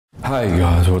Hey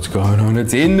guys, what's going on?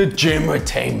 It's In the Gym with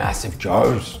Team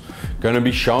MassiveJoes. Gonna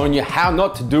be showing you how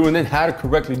not to do and then how to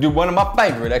correctly do one of my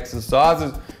favorite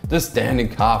exercises, the standing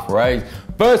calf raise.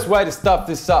 First way to stuff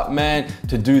this up, man,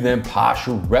 to do them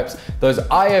partial reps, those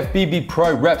IFBB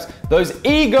Pro reps, those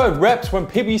ego reps. When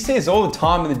people, you see this all the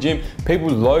time in the gym, people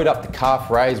load up the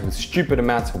calf raise with stupid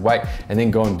amounts of weight and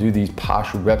then go and do these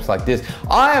partial reps like this.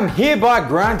 I am hereby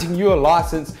granting you a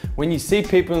license. When you see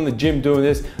people in the gym doing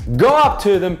this, go up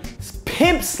to them,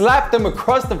 pimp slap them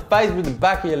across the face with the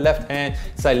back of your left hand,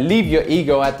 say leave your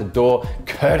ego at the door,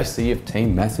 courtesy of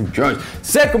Team MassiveJoes.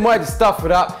 Second way to stuff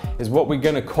it up is what we're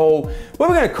gonna call,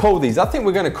 these? I think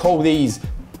we're gonna call these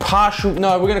partial,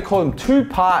 no, we're gonna call them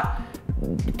two-part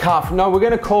calf, no, we're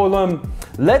gonna call them,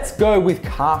 let's go with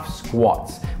calf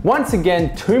squats. Once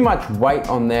again, too much weight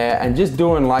on there and just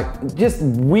doing just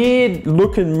weird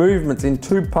looking movements in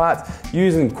two parts,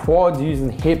 using quads, using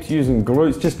hips, using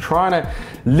glutes, just trying to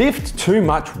lift too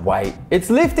much weight. It's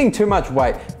lifting too much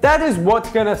weight. That is what's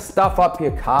gonna stuff up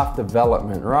your calf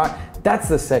development, right? That's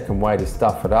the second way to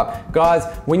stuff it up. Guys,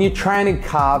 when you're training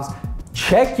calves,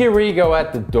 check your ego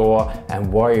at the door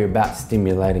and worry about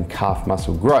stimulating calf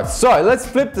muscle growth. So let's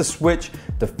flip the switch.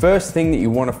 The first thing that you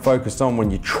want to focus on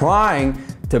when you're trying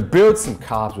to build some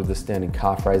calves with the standing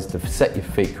calf raise is to set your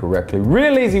feet correctly.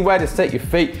 Real easy way to set your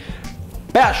feet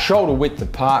about shoulder width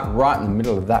apart, right in the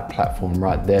middle of that platform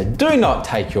right there. Do not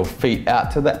take your feet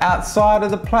out to the outside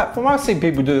of the platform. I see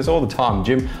people do this all the time,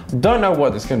 Jim. Don't know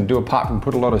what it's going to do apart from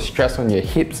put a lot of stress on your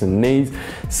hips and knees.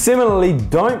 Similarly,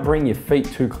 don't bring your feet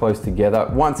too close together.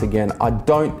 Once again, I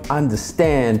don't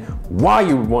understand why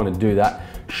you would want to do that.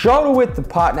 Shoulder width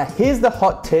apart. Now here's the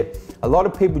hot tip. A lot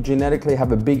of people genetically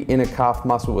have a big inner calf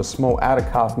muscle, a small outer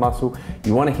calf muscle.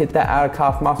 You want to hit that outer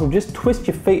calf muscle, just twist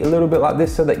your feet a little bit like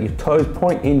this so that your toes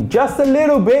point in just a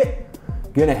little bit.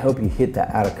 Gonna help you hit that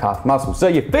outer calf muscle. So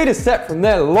your feet are set from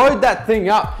there, load that thing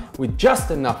up with just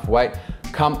enough weight.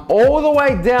 Come all the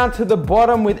way down to the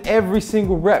bottom with every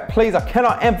single rep. Please, I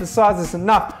cannot emphasize this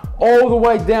enough. All the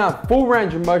way down, full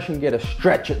range of motion, get a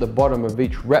stretch at the bottom of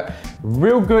each rep.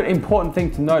 Real good, important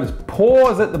thing to notice,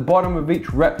 pause at the bottom of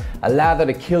each rep, allow that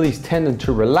Achilles tendon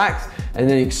to relax, and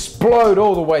then explode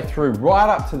all the way through, right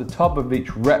up to the top of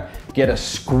each rep. Get a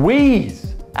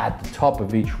squeeze at the top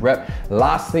of each rep.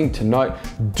 Last thing to note,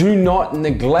 do not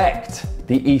neglect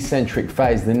the eccentric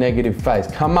phase, the negative phase.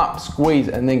 Come up, squeeze,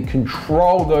 and then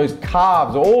control those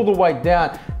calves all the way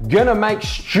down. Gonna make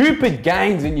stupid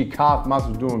gains in your calf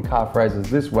muscles doing calf raises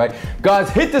this way. Guys,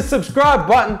 hit the subscribe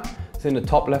button. It's in the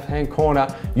top left-hand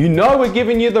corner. You know we're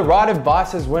giving you the right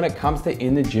advices when it comes to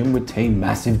In the Gym with Team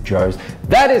MassiveJoes.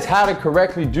 That is how to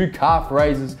correctly do calf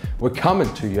raises. We're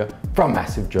coming to you from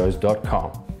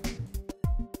MassiveJoes.com.